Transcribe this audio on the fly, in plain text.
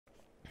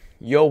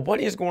Yo, what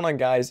is going on,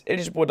 guys? It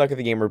is your boy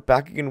DuckyTheGamer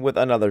back again with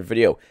another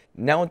video.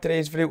 Now in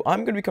today's video,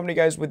 I'm going to be coming to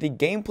you guys with the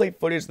gameplay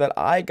footage that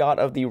I got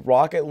of the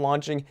rocket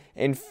launching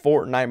in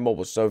Fortnite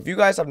Mobile. So if you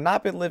guys have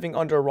not been living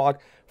under a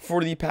rock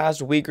for the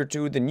past week or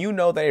two, then you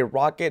know that a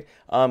rocket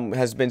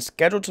has been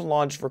scheduled to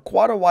launch for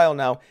quite a while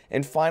now,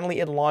 and finally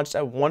it launched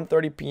at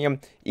 1:30 p.m.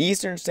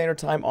 Eastern Standard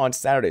Time on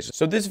Saturdays.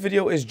 So this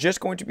video is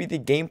just going to be the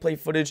gameplay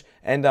footage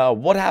and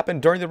what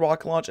happened during the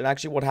rocket launch and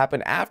actually what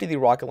happened after the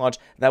rocket launch.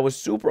 That was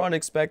super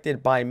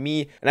unexpected by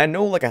me, and I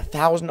know like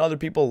 1,000 other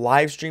people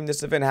live stream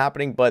this event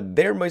happening, but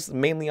they're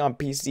mainly on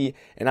PC,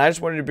 and I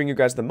just wanted to bring you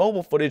guys the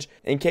mobile footage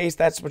in case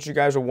that's what you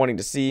guys are wanting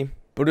to see.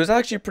 But it was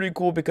actually pretty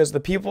cool because the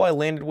people I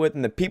landed with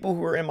and the people who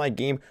were in my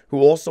game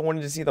who also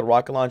wanted to see the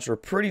rocket launch were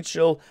pretty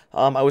chill.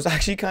 I was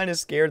actually kind of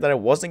scared that I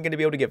wasn't going to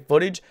be able to get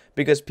footage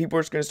because people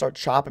were just going to start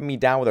chopping me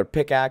down with their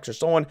pickaxe, or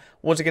someone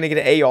wasn't going to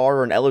get an AR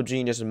or an LOG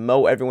and just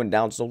mow everyone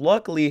down. So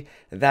luckily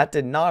that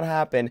did not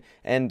happen,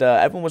 and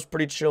everyone was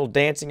pretty chill,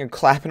 dancing and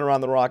clapping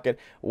around the rocket,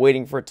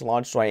 waiting for it to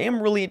launch. So I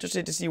am really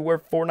interested to see where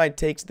Fortnite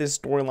takes this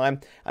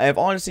storyline. I have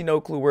honestly no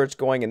clue where it's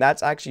going, and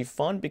that's actually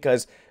fun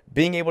because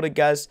being able to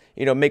guess,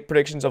 make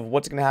predictions of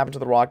what's going to happen to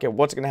the rocket,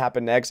 what's going to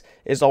happen next,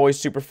 is always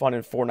super fun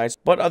in Fortnite.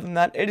 But other than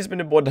that, it has been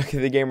your boy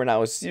DuckyTheGamer, and I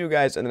will see you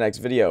guys in the next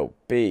video.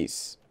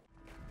 Peace.